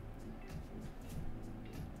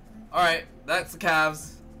 Alright, that's the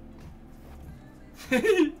Cavs.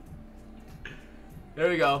 There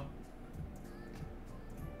we go.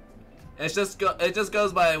 It just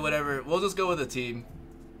goes by whatever. We'll just go with the team.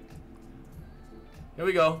 Here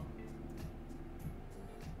we go.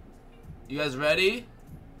 You guys ready?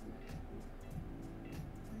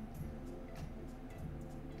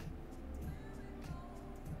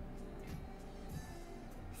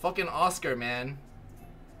 Fucking Oscar, man.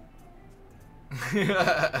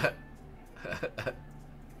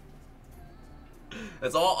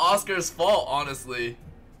 It's all Oscar's fault, honestly.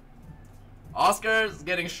 Oscar's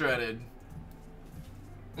getting shredded.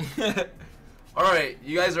 Alright,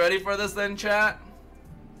 you guys ready for this then, chat?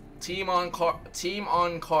 Team on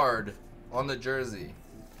card on the jersey.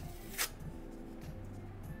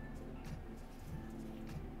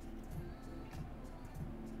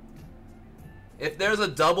 If there's a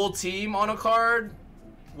double team on a card,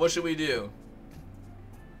 what should we do?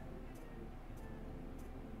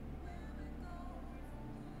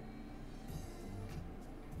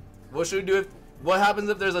 What should we do if... What happens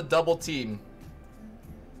if there's a double team?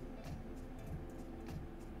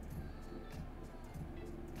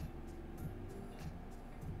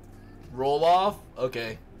 Roll off?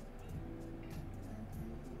 Okay.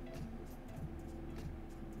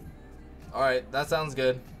 Alright, that sounds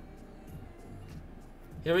good.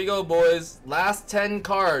 Here we go, boys. Last 10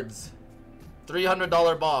 cards.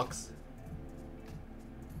 $300 box.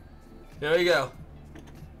 Here we go.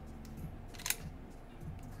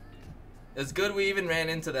 It's good we even ran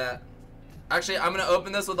into that. Actually, I'm gonna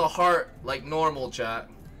open this with a heart like normal, chat.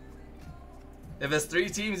 If it's 3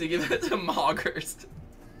 teams, you give it to Moggers.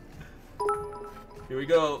 Here we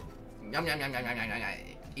go. Yum, yum, yum, yum, yum, yum,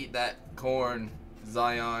 yum. Eat that corn,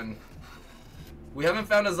 Zion. We haven't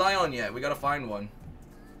found a Zion yet. We gotta find one.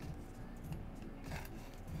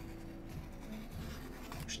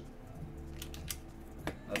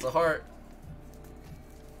 That's a heart.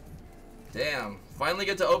 Damn. Finally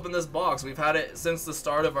get to open this box. We've had it since the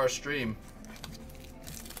start of our stream.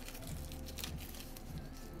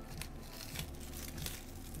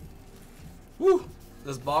 Woo!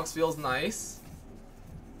 This box feels nice.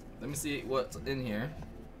 Let me see what's in here.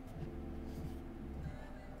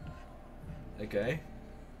 Okay.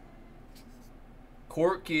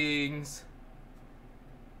 Court Kings.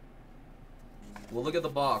 We'll look at the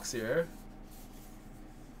box here.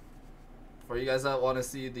 For you guys that want to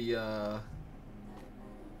see the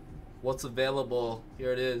what's available,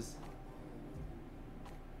 here it is.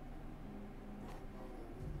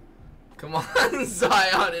 Come on,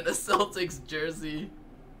 Zion in a Celtics jersey.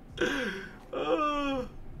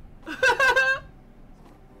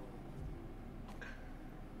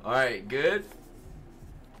 Alright, good.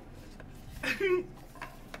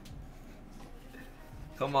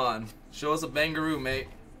 Come on, show us a bangaroo, mate.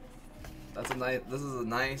 That's a nice. This is a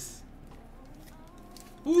nice.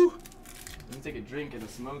 Woo! Let me take a drink and a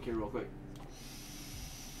smoke here real quick.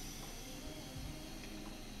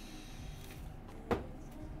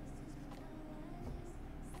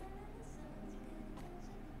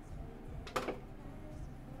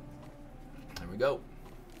 There we go.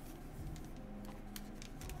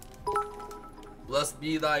 Blessed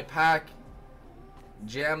be thy pack.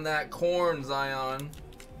 Jam that corn, Zion.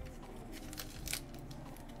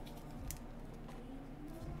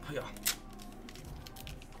 Oh, yeah.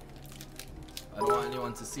 I don't want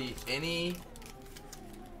anyone to see any.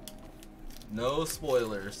 No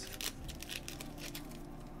spoilers.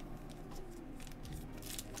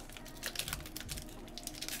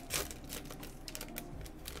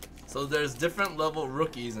 So there's different level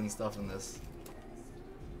rookies and stuff in this.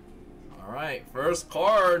 Alright, first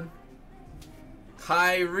card.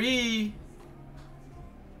 Kyrie.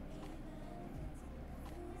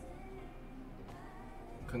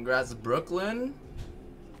 Congrats, Brooklyn.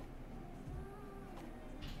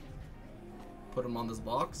 Put him on this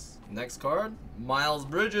box. Next card. Miles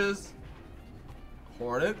Bridges.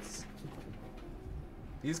 Hornets.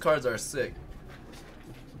 These cards are sick.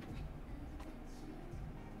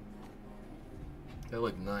 They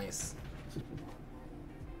look nice.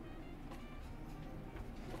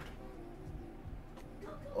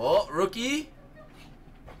 Oh, rookie.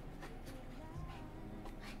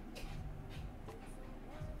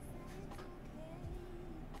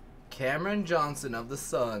 Cameron Johnson of the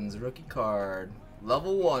Suns, rookie card.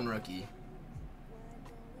 Level 1 rookie.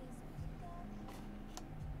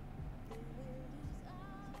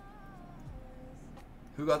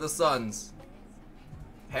 Who got the Suns?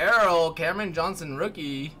 Harold, Cameron Johnson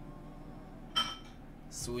rookie.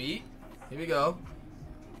 Sweet. Here we go.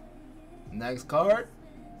 Next card.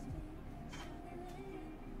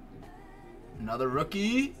 Another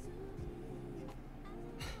rookie.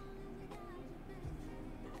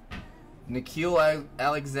 Nikhil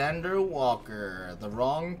Alexander Walker, the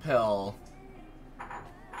wrong pill.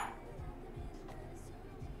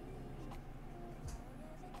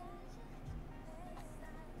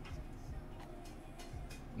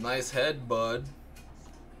 Nice head, bud.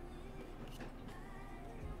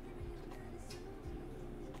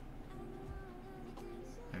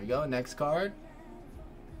 There we go, next card.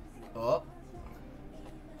 Oh.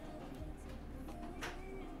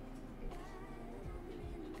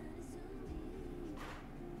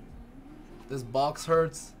 This box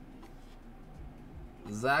hurts.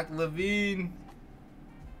 Zach LaVine.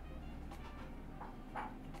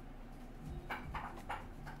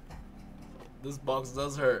 This box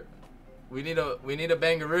does hurt. We need a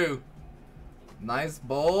bangaroo. Nice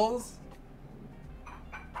Bulls.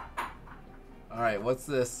 Alright, what's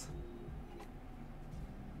this?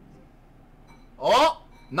 Oh!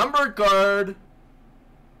 Numbered card.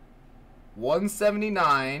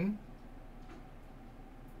 179.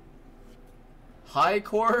 High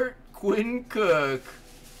Court, Quinn Cook.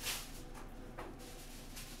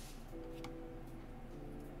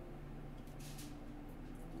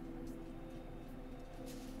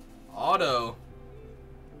 Auto.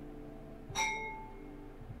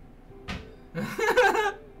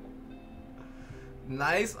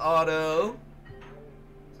 Nice auto.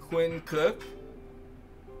 Quinn Cook.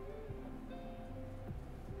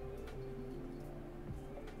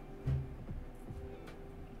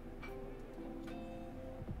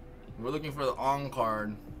 We're looking for the on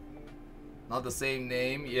card. Not the same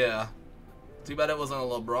name. Yeah. Too bad it wasn't a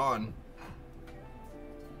LeBron.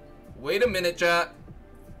 Wait a minute, chat.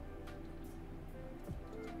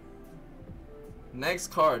 Next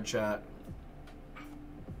card, chat.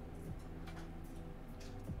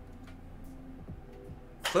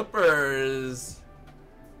 Clippers.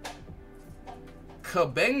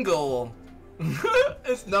 Kabengal.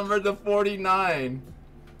 It's numbered to 49.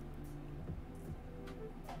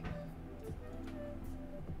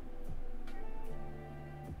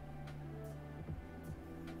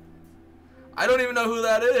 I don't even know who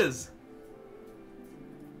that is.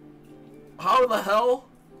 How the hell?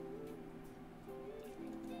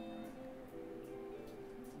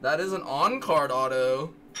 That is an on-card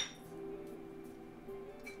auto.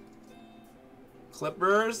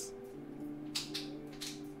 Clippers.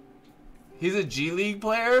 He's a G League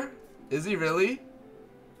player? Is he really?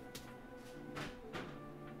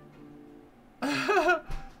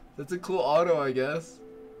 That's a cool auto, I guess.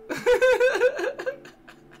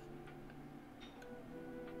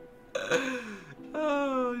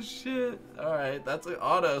 Oh shit. Alright, that's an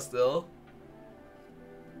auto still.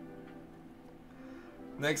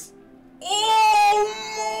 Next.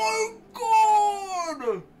 Oh my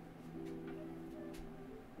god!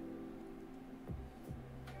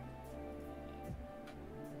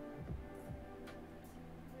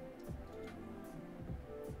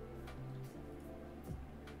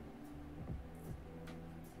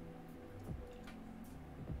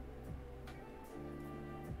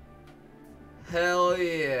 Hell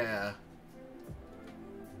yeah.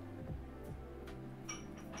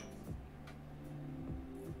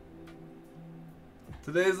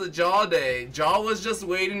 Today's the Jaw day. Jaw was just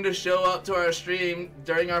waiting to show up to our stream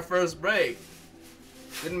during our first break.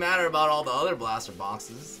 Didn't matter about all the other blaster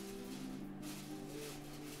boxes.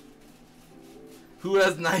 Who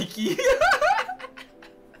has Nike?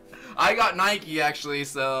 I got Nike actually,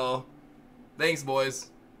 so thanks boys.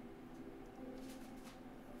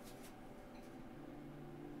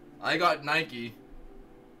 I got Nike.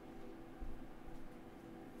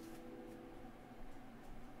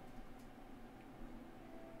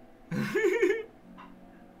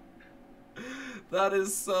 That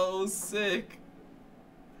is so sick.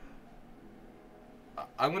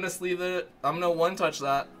 I'm gonna sleeve it. I'm gonna one touch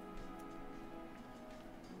that.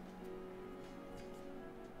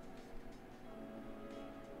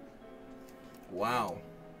 Wow.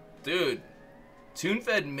 Dude.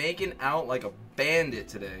 TuneFed making out like a bandit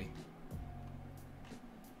today.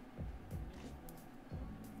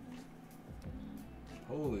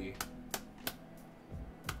 Holy.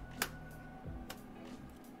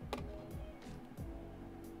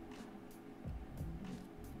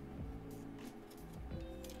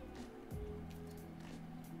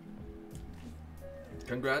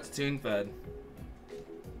 Congrats, TuneFed.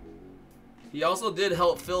 He also did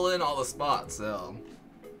help fill in all the spots, so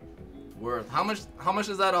worth. How much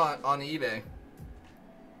is that on eBay?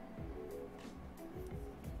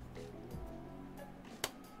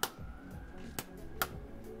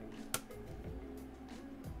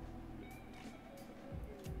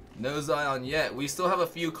 No Zion yet. We still have a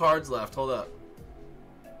few cards left. Hold up.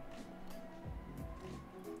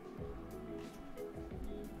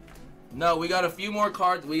 No, we got a few more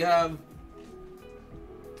cards. We have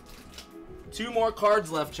 2 more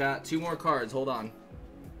cards left, chat. 2 more cards. Hold on.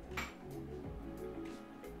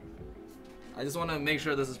 I just want to make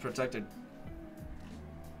sure this is protected.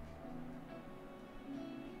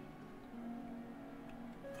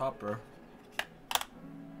 Proper.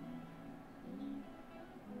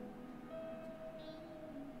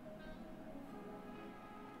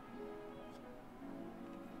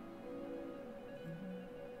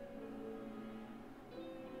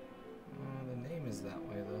 The name is that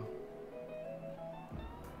way though.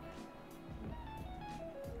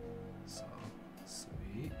 So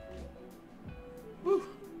sweet. Woo.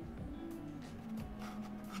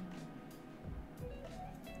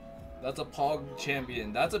 That's a Pog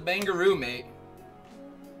champion. That's a Bangaroo, mate.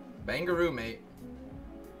 Bangaroo, mate.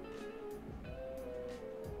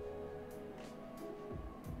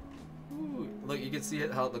 Ooh, look, you can see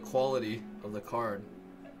it, how the quality of the card.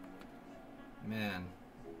 Man.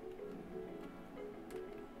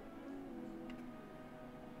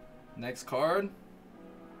 Next card.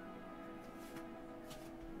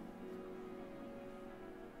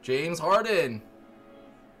 James Harden.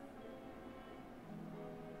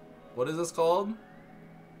 What is this called?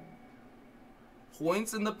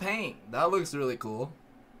 Points in the paint. That looks really cool.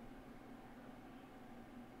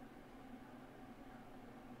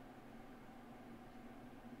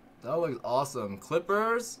 That looks awesome.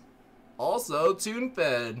 Clippers. Also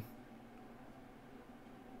TuneFed.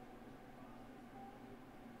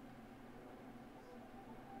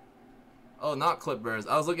 Oh, not Clippers.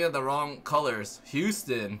 I was looking at the wrong colors.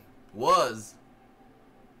 Houston was.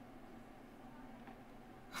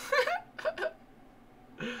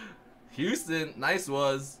 Houston, nice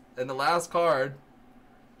was. And the last card.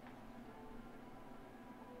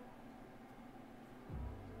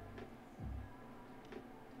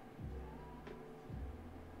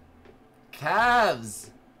 Cavs.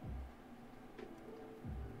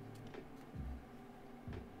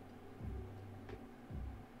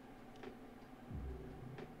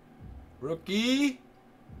 Rookie.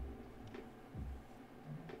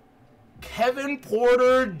 Kevin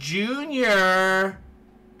Porter Jr.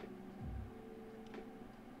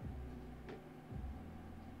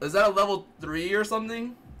 Is that a level 3 or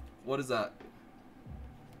something? What is that?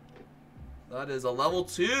 That is a level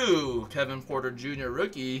 2 Kevin Porter Jr.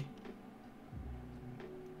 rookie.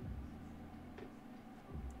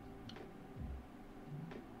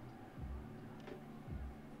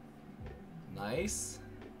 Nice.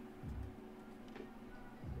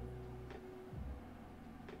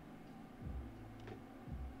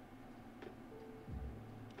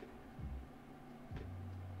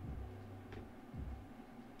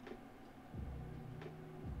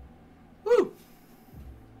 Woo!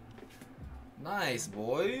 Nice,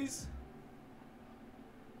 boys.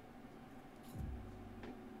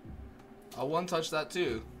 I'll one-touch that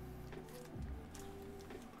too.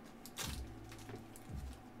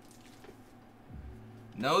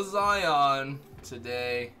 No Zion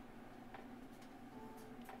today.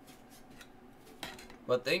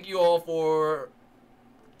 But thank you all for...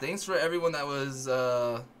 Thanks for everyone that was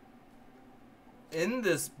in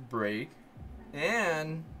this break.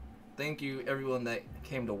 And thank you everyone that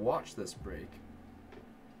came to watch this break.